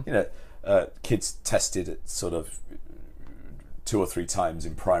 Kids tested at sort of 2 or 3 times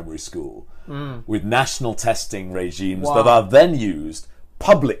in primary school, with national testing regimes that are then used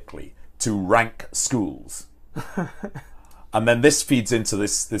publicly to rank schools. And then this feeds into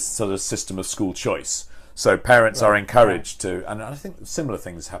this sort of system of school choice. So parents are encouraged to, and I think similar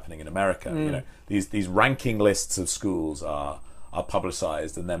things happening in America. These ranking lists of schools are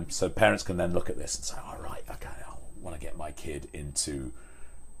publicized, and then so parents can then look at this and say, all right, okay, I want to get my kid into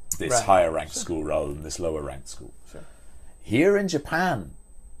this higher ranked school rather than this lower ranked school. Sure. Here in Japan,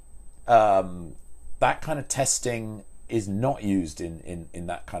 that kind of testing is not used in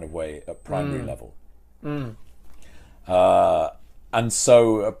that kind of way at primary level. And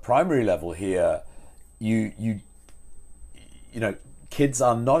so at primary level here, you know, kids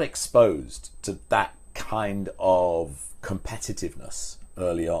are not exposed to that kind of competitiveness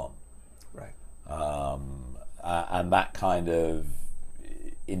early on, and that kind of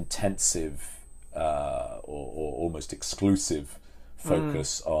intensive or almost exclusive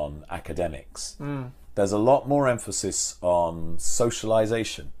focus on academics. There's a lot more emphasis on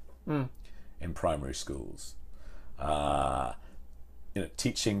socialization in primary schools.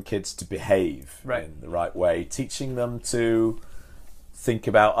 Teaching kids to behave in the right way, teaching them to think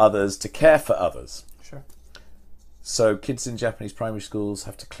about others, to care for others. Sure. So kids in Japanese primary schools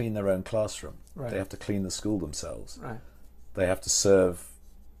have to clean their own classroom. They have to clean the school themselves. They have to serve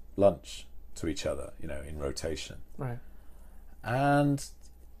lunch to each other, in rotation. And,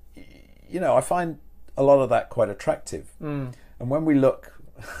 I find a lot of that quite attractive. And when we look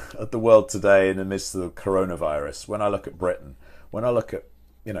at the world today in the midst of the coronavirus, when I look at Britain, when I look at,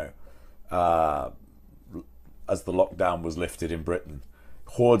 as the lockdown was lifted in Britain,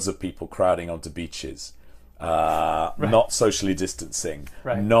 hordes of people crowding onto beaches, not socially distancing,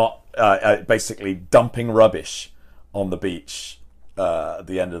 not basically dumping rubbish on the beach at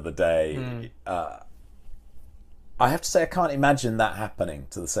the end of the day. I have to say, I can't imagine that happening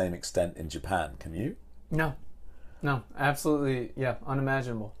to the same extent in Japan. Can you? No. No, absolutely, yeah,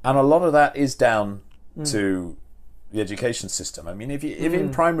 unimaginable. And a lot of that is down to the education system. I mean, if in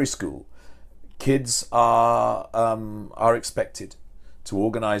primary school, kids are expected to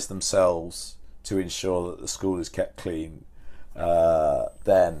organise themselves to ensure that the school is kept clean,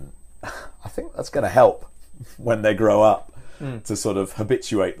 then I think that's going to help when they grow up to sort of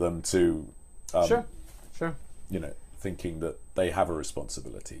habituate them to, Sure. thinking that they have a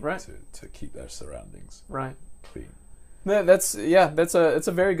responsibility Right. to keep their surroundings Right. clean. That's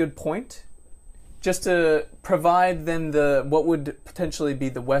a very good point. Just to provide then what would potentially be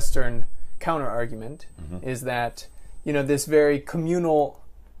the Western counter argument is that this very communal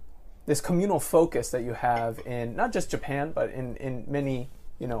focus that you have in not just Japan but in many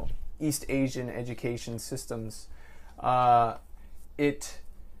East Asian education systems, it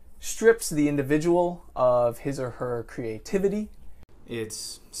strips the individual of his or her creativity.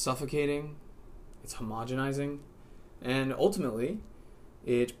 It's suffocating, it's homogenizing, and ultimately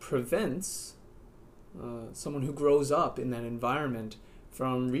it prevents someone who grows up in that environment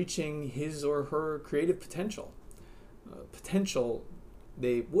from reaching his or her creative potential. Potential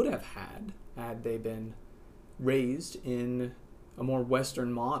they would have had they been raised in a more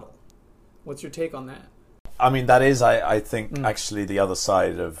Western model. What's your take on that? I mean, that is, I think, actually the other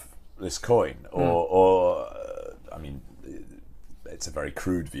side of this coin, or I mean, it's a very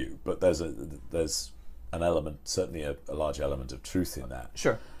crude view, but there's an element, certainly a large element of truth in that.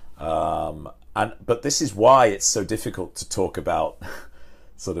 Sure. But this is why it's so difficult to talk about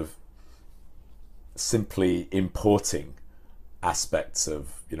sort of simply importing aspects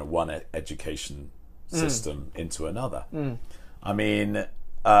of one education system into another. I mean,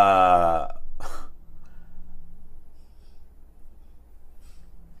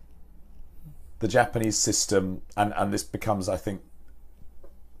 the Japanese system, and this becomes, I think,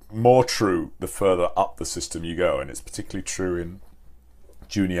 more true the further up the system you go, and it's particularly true in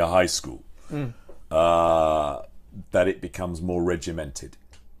junior high school, that it becomes more regimented.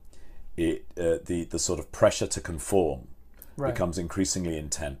 The sort of pressure to conform becomes increasingly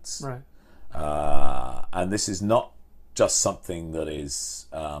intense. Right. And this is not just something that is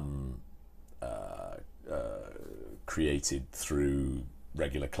created through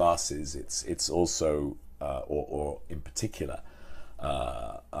regular classes. It's also, or in particular,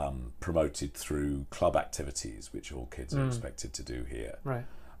 promoted through club activities, which all kids are expected to do here. Right.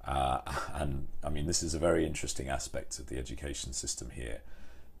 And I mean, this is a very interesting aspect of the education system here.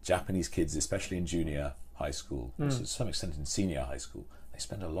 Japanese kids, especially in junior high school, also to some extent in senior high school, they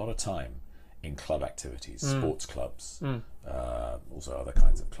spend a lot of time in club activities, sports clubs, also other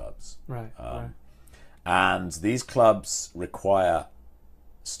kinds of clubs. Right. And these clubs require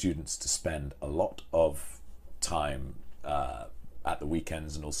students to spend a lot of time at the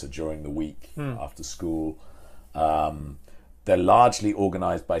weekends and also during the week after school. They're largely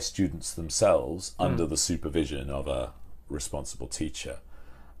organized by students themselves under the supervision of a responsible teacher.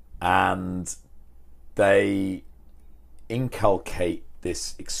 And they inculcate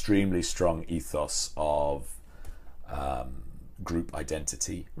this extremely strong ethos of group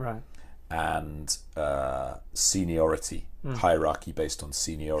identity, Right. and seniority, hierarchy based on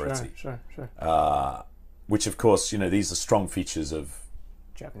seniority. Sure. Which, of course, these are strong features of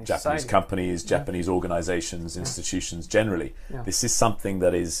Japanese Japanese society. companies, Japanese organizations, institutions generally. Yeah. This is something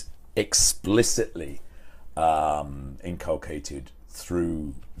that is explicitly inculcated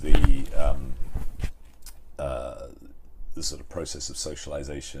through the sort of process of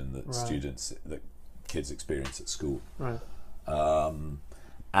socialization that that kids experience at school. Right.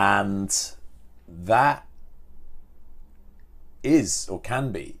 And that is, or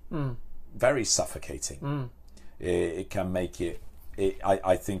can be, very suffocating. It can make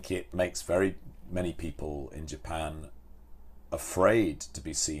I think it makes very many people in Japan afraid to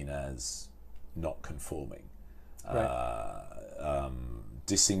be seen as not conforming,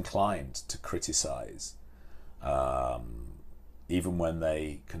 disinclined to criticize, even when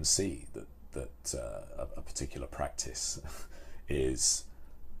they can see that a particular practice is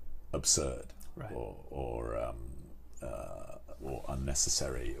absurd, Right. or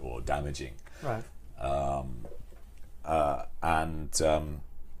unnecessary or damaging. Right. And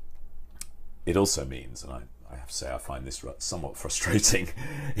it also means, and I have to say I find this somewhat frustrating,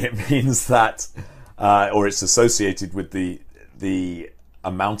 it means that, or it's associated with the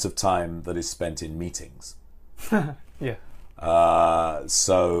amount of time that is spent in meetings. Yeah.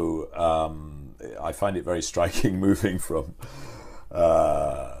 So I find it very striking moving from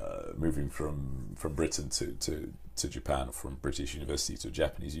moving from Britain to Japan, or from British university to a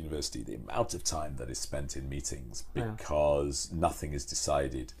Japanese university, the amount of time that is spent in meetings because nothing is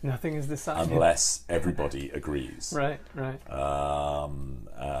decided. Nothing is decided unless everybody agrees. Right.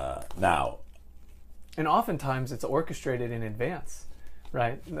 Now, and oftentimes it's orchestrated in advance,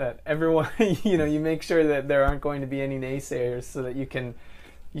 right? That everyone, you make sure that there aren't going to be any naysayers, so that you can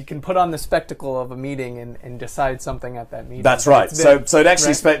put on the spectacle of a meeting and decide something at that meeting. That's right. So it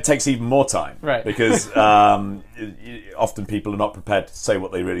actually takes even more time, right? Because often people are not prepared to say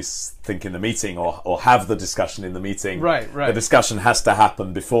what they really think in the meeting, or have the discussion in the meeting. Right. The discussion has to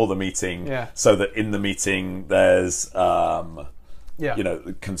happen before the meeting, so that in the meeting there's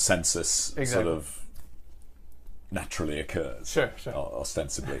consensus sort of naturally occurs. Sure.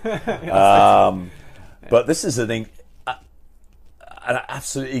 Ostensibly. But this is an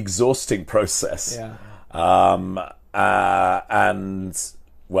absolutely exhausting process. And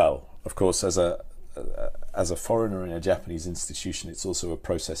well, of course, as a foreigner in a Japanese institution, it's also a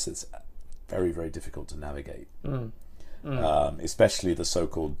process that's very, very difficult to navigate. Especially the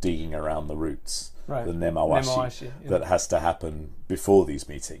so-called digging around the roots, the nemawashi, that has to happen before these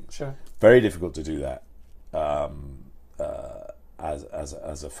meetings. Sure. Very difficult to do that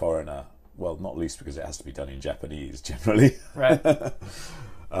as a foreigner. Well, not least because it has to be done in Japanese generally. Right.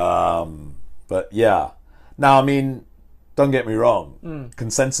 But yeah. Now, I mean, don't get me wrong.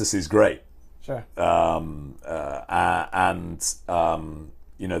 Consensus is great. Sure.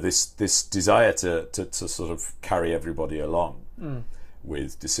 This desire to sort of carry everybody along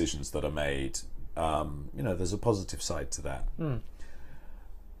with decisions that are made. There's a positive side to that.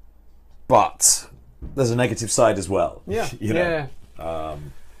 But there's a negative side as well. Yeah.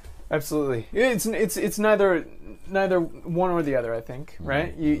 Absolutely. It's neither one or the other, I think,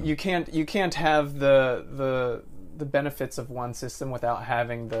 right? You can't have the benefits of one system without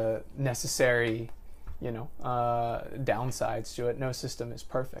having the necessary downsides to it. No system is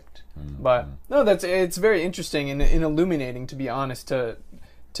perfect. But no, it's very interesting and illuminating, to be honest,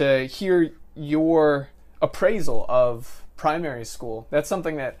 to hear your appraisal of primary school. That's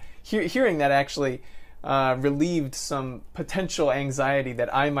something that hearing that actually relieved some potential anxiety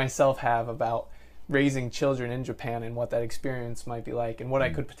that I myself have about raising children in Japan, and what that experience might be like, and what I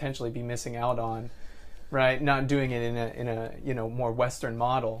could potentially be missing out on, right? Not doing it in a more Western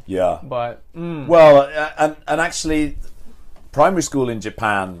model. Yeah. But well, and actually, primary school in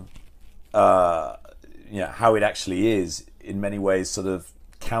Japan, how it actually is, in many ways, sort of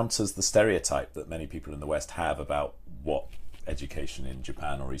counters the stereotype that many people in the West have about what education in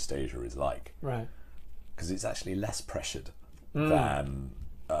Japan or East Asia is like. Right. Because it's actually less pressured than,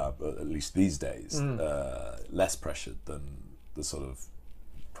 at least these days, less pressured than the sort of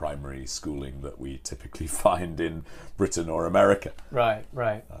primary schooling that we typically find in Britain or America. Right.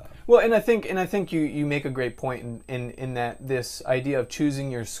 Well, and I think you make a great point in that this idea of choosing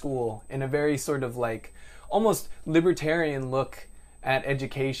your school in a very sort of like almost libertarian look at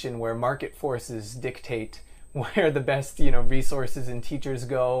education, where market forces dictate where the best resources and teachers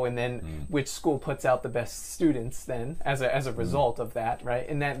go, and then which school puts out the best students then as a result of that, right?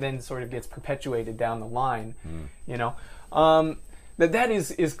 And that then sort of gets perpetuated down the line. That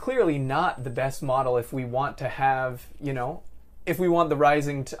is clearly not the best model if we want to have, if we want the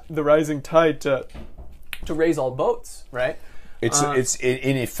rising tide to raise all boats, right? It's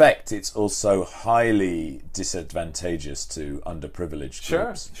in effect, it's also highly disadvantageous to underprivileged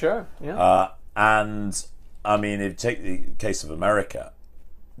groups. Sure, yeah. And I mean, if you take the case of America,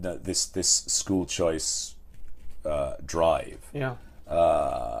 this school choice drive. Yeah.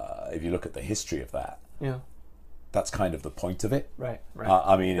 If you look at the history of that. Yeah. That's kind of the point of it. Right.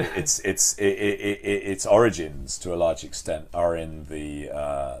 I mean, its origins to a large extent are in the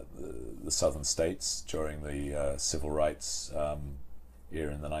southern states during the civil rights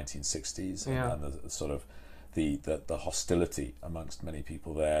era in the 1960s, and the sort of the hostility amongst many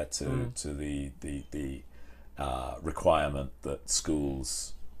people there to the requirement that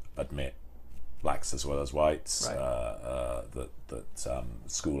schools admit blacks as well as whites, that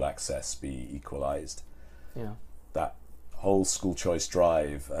school access be equalized. Yeah. That whole school choice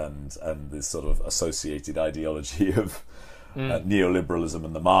drive and this sort of associated ideology of neoliberalism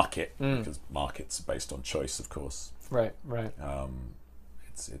and the market, because markets are based on choice, of course. Right.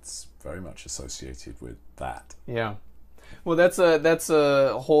 It's very much associated with that. Yeah. Well, that's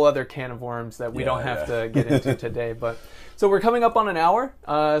a whole other can of worms that we don't have to get into today. But so we're coming up on an hour,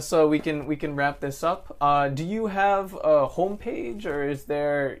 so we can wrap this up. Do you have a homepage, or is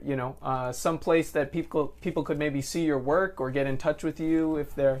there some place that people could maybe see your work or get in touch with you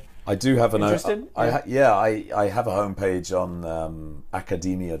if they're I do have an interested? I have a homepage on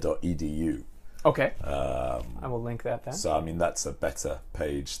academia.edu. Okay. I will link that then. So I mean that's a better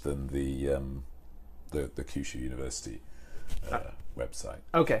page than the Kyushu University website.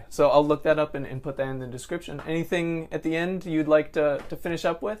 Okay, so I'll look that up and put that in the description. Anything at the end you'd like to finish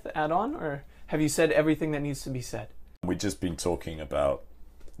up with, add on, or have you said everything that needs to be said? We've just been talking about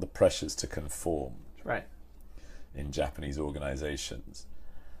the pressures to conform, right, in Japanese organizations,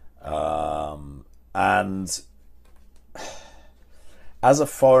 and as a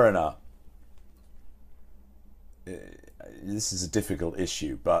foreigner, this is a difficult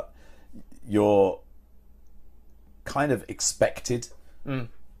issue, but you're kind of expected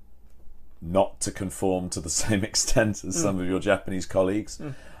not to conform to the same extent as some of your Japanese colleagues,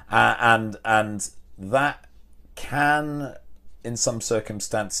 and that can, in some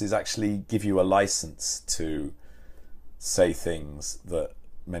circumstances, actually give you a license to say things that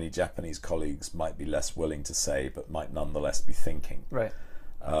many Japanese colleagues might be less willing to say, but might nonetheless be thinking. Right.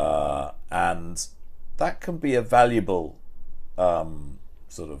 And that can be a valuable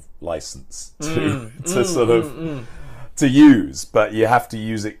sort of license to use, but you have to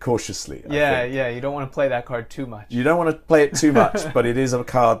use it cautiously. I think. You don't want to play that card too much. You don't want to play it too much, but it is a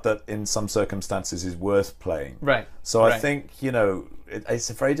card that in some circumstances is worth playing. Right. So I think, it's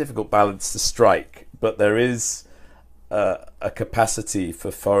a very difficult balance to strike, but there is a capacity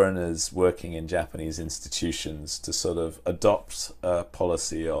for foreigners working in Japanese institutions to sort of adopt a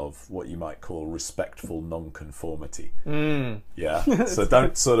policy of what you might call respectful non-conformity. Yeah. So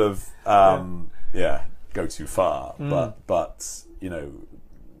don't sort of go too far, but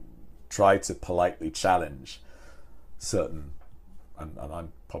try to politely challenge certain, and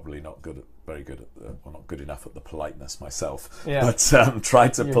I'm probably not very good at not good enough at the politeness myself. Yeah. But try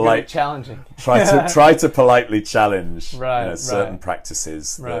to challenging. try to politely challenge certain right.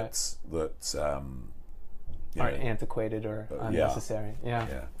 practices that are antiquated or unnecessary.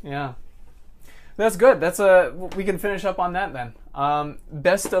 Yeah. Yeah. That's good. We can finish up on that then.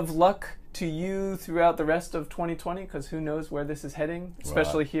 Best of luck to you throughout the rest of 2020, because who knows where this is heading,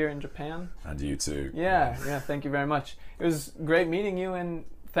 especially here in Japan. And you too. Yeah. Thank you very much. It was great meeting you, and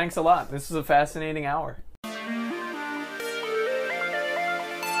thanks a lot. This was a fascinating hour.